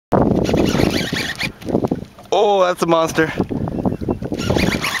Oh, that's a monster.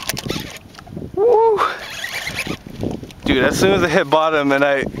 Woo! Dude, as soon as I hit bottom and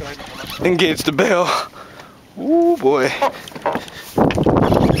I engaged the bail, ooh boy.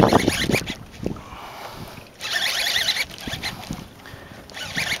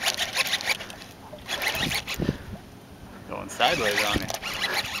 Going sideways on it.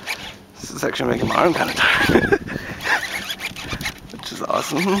 This is actually making my arm kind of tired. Which is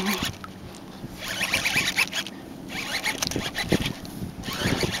awesome.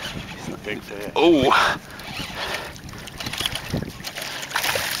 Big fish. Oh!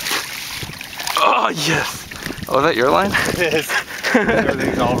 Oh, yes! Oh, is that your line? It is.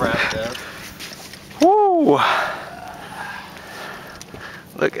 Everything's all wrapped up. Woo!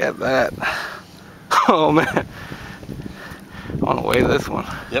 Look at that. Oh, man. I want to weigh this one.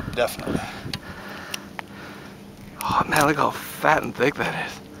 Yep, definitely. Oh, man, look how fat and thick that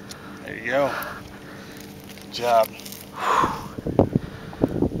is. There you go. Good job.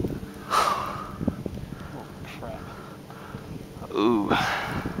 Oh, crap. Ooh.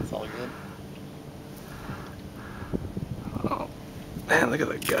 It's all good. Oh, man, look at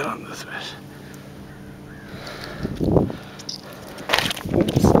the gut on this fish.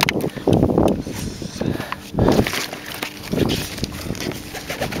 Oops.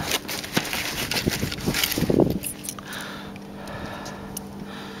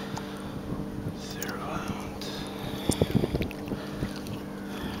 0 ounce.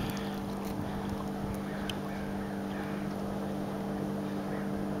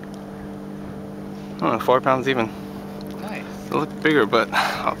 Oh, 4 pounds even. Nice. It looked bigger, but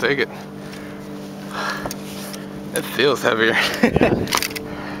I'll take it. It feels heavier. Yeah.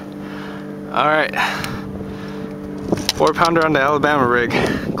 All right. 4 pounder on the Alabama rig,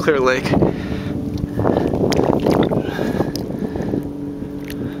 Clear Lake.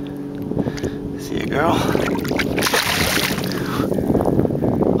 See you, girl.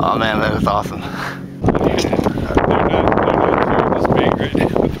 Oh man, that is awesome. They're not this big right now.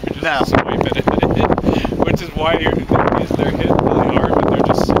 They're just swiping at it, which is why they're hitting really hard, but they're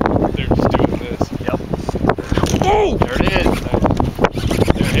just doing this. Yep. Oh! There it is.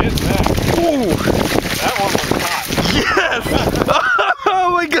 They're hitting that. Ooh! That one was hot. Yes! Oh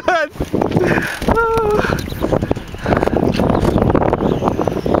my god! Oh.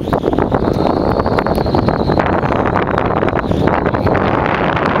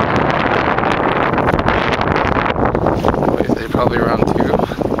 Wait, they probably around 2.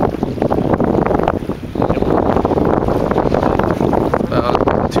 About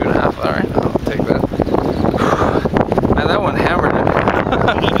 2.5. Alright, I'll take that. Man, that one hammered it.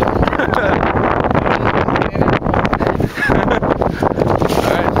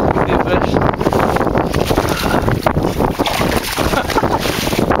 Alright, good fish.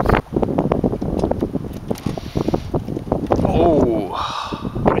 Oh.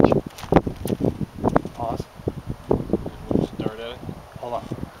 Pause. We'll just dart at it. Hold on.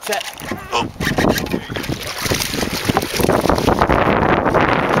 Set. Oh.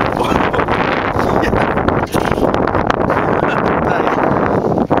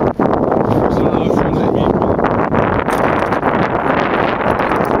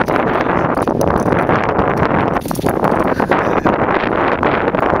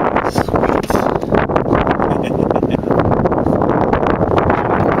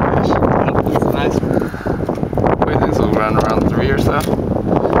 Around 3 or so. Oh,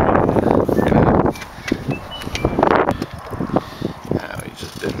 he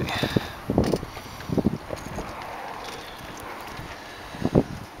just bit me.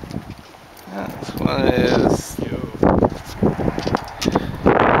 This one is.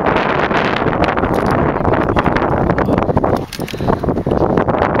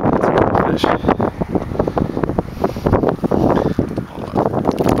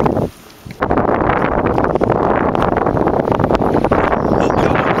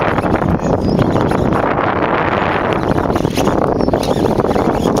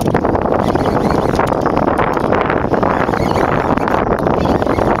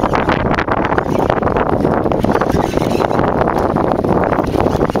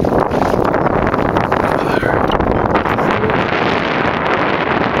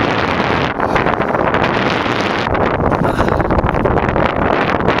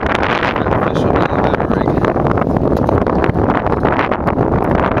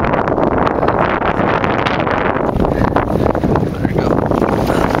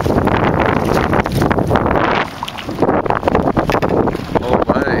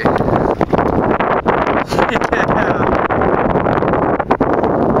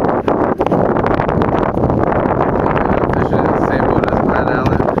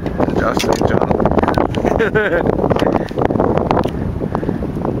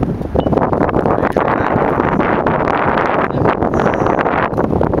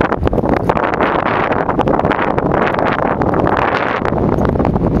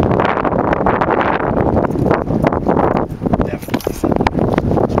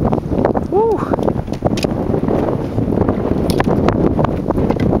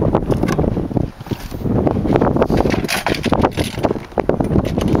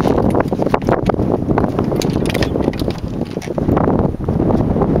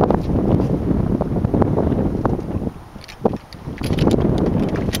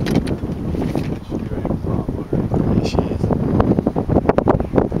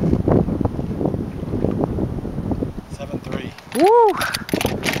 Woo!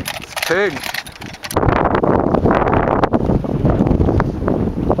 It's big.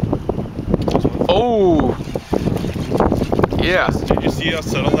 Oh! Yeah. Did you see how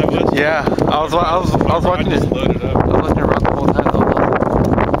subtle that was? Yeah. I was watching it. Loaded up. I was watching it run the whole time.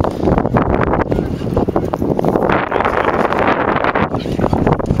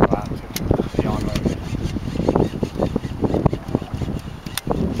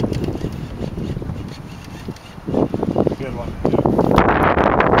 Good one.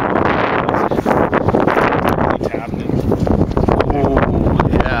 Tapped it. Oh,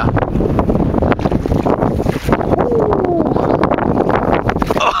 yeah.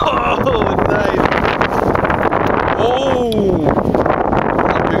 Oh, nice. Oh.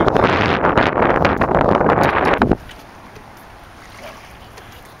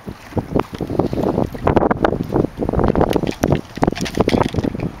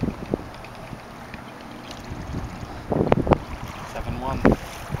 7-1.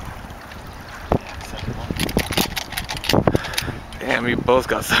 Damn, we both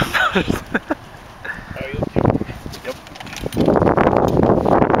got $7. Yep.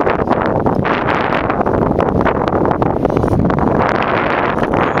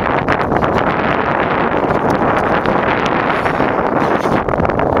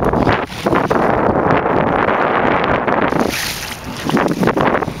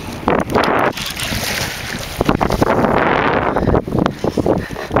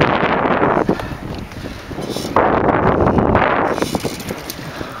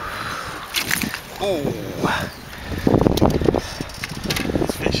 Oh.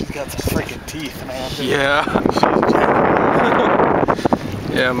 This fish has got some freaking teeth, man. Yeah.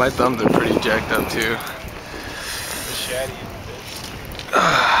 Yeah, my thumbs are pretty jacked up too. The shaddy fish.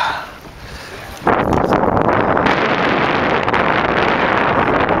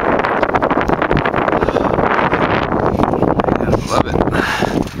 Love it.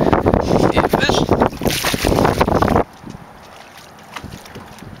 Eat fish.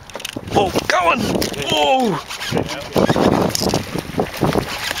 Oh, going! Oh!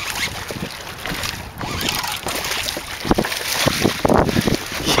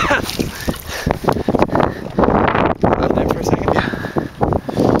 Yes! Hold there for a second.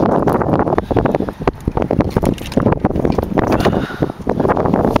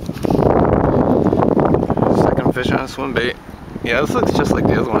 Second fish on a swim bait. Yeah, this looks just like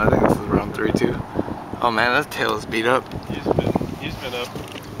the other one. I think this is round 3 too. Oh man, that tail is beat up. He's been up.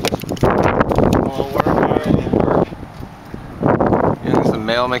 All work. You think it's a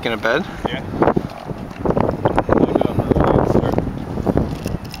male making a bed? Yeah.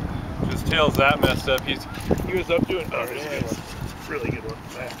 His tail's that messed up. He was up doing. Oh, there's a good one. Really good one.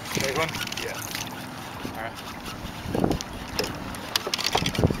 Big one? Yeah.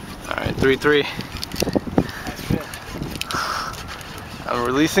 Alright, 3-3. Nice fish. I'm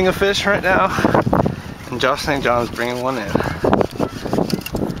releasing a fish right now, and Josh St. John is bringing one in.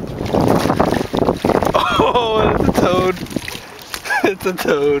 Oh, it's a toad. It's a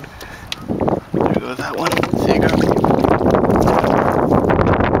toad. Here goes that one. See you go.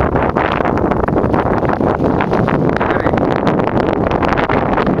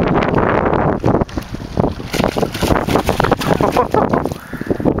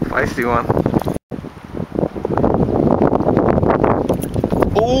 Feisty one.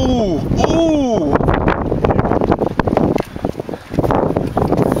 Ooh! Ooh!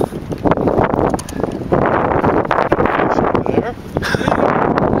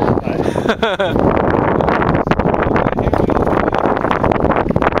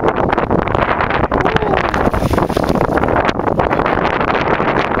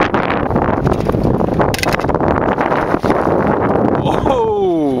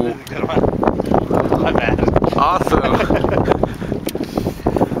 Oh! My bad. Awesome. I'm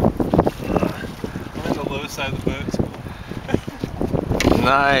in the low side of the boat. It's cool.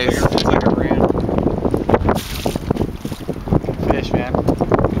 Nice. It's like a ramp. Fish, man.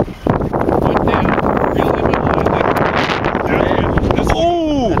 One down. Reel him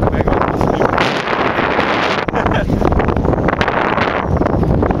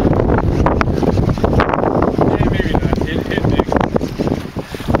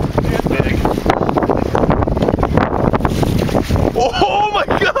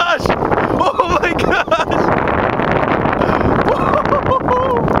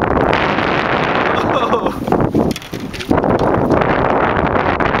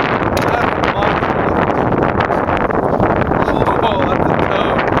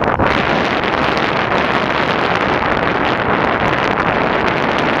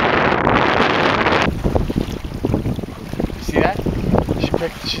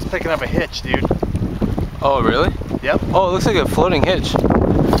She's picking up a hitch, dude. Oh, really? Yep. Oh, it looks like a floating hitch.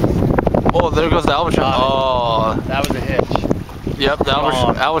 Oh, there goes the albatross. Oh. That was a hitch. Yep, the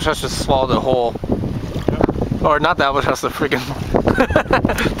albatross just swallowed a hole. Yep. Or not the albatross, the freaking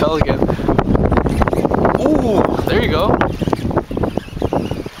pelican. Ooh, there you go.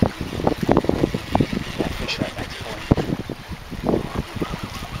 Yeah, fish that next point.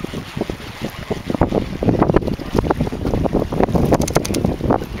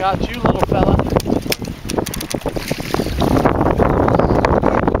 Got you, little fella.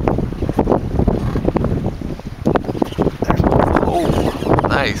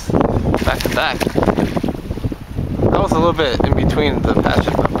 Nice. Back to back. That was a little bit in between the patch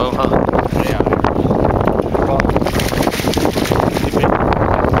and the boat, huh? Yeah.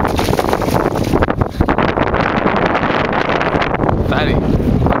 Fatty.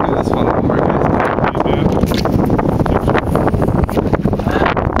 Look at this one over here.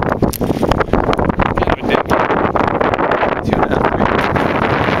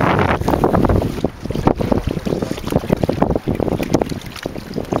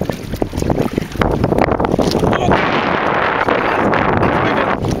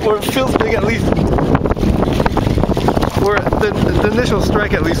 Or it feels big at least. Or the initial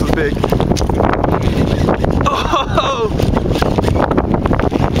strike at least was big. Oh!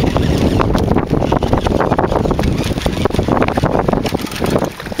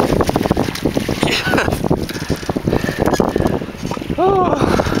 Yeah. Oh.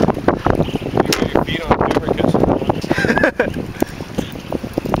 You put your feet on the camera, catch it.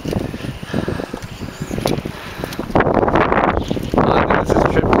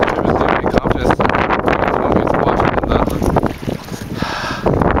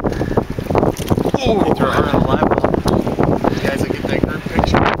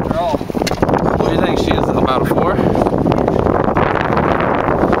 About a 4.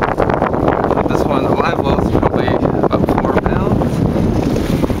 This one, live well, is probably about 4 pounds.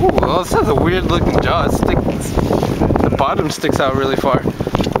 Ooh, well, this has a weird looking jaw. The bottom sticks out really far.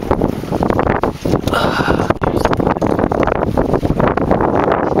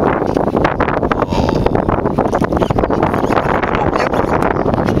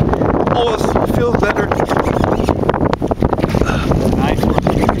 Oh, it feels better. Nice one.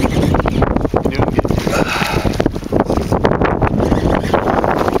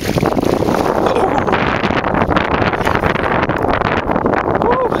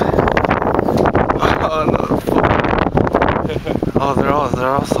 Oh, they're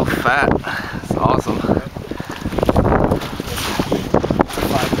all so fat. It's awesome. 5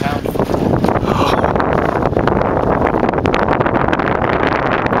 pounds.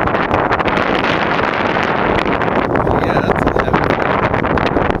 Yeah, that's a heavy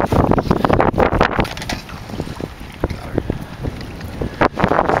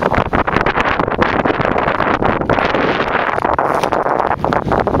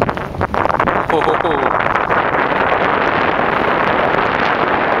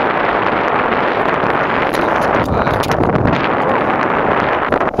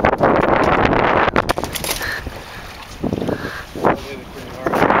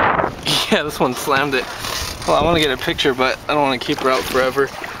Yeah, this one slammed it. Well, I want to get a picture, but I don't want to keep her out forever.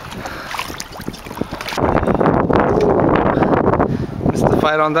 Missed the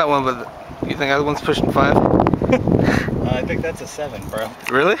fight on that one, but you think that one's pushing 5? I think that's a 7, bro.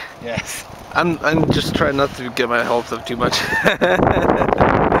 Really? Yes. I'm just trying not to get my hopes up too much.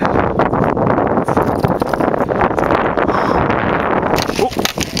 Oh,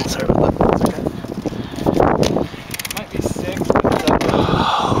 sorry about that. It's okay. Might be 6, but it's up.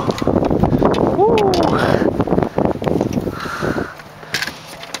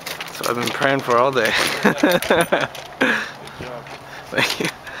 So I've been praying for all day. Good job. Thank you.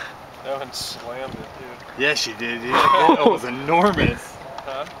 That one slammed it, dude. Yes, she did. Dude. That boil was enormous.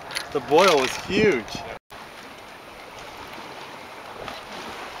 Huh? The boil was huge.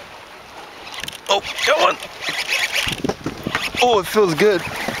 Oh, go on. Oh, it feels good.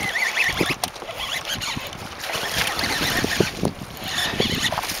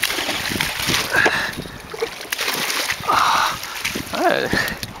 Alright.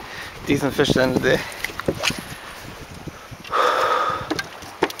 Decent fish at the end of the day.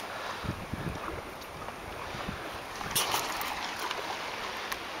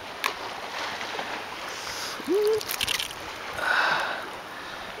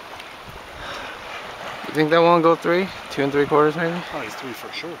 You think that one will go 3? 2 3/4 maybe? Oh, he's 3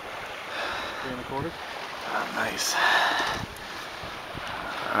 for sure. 3 1/4. Oh, nice.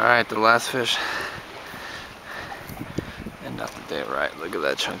 Alright, the last fish. End up the day right. Look at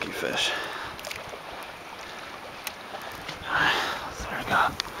that chunky fish. Alright, there we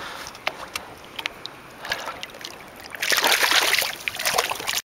God.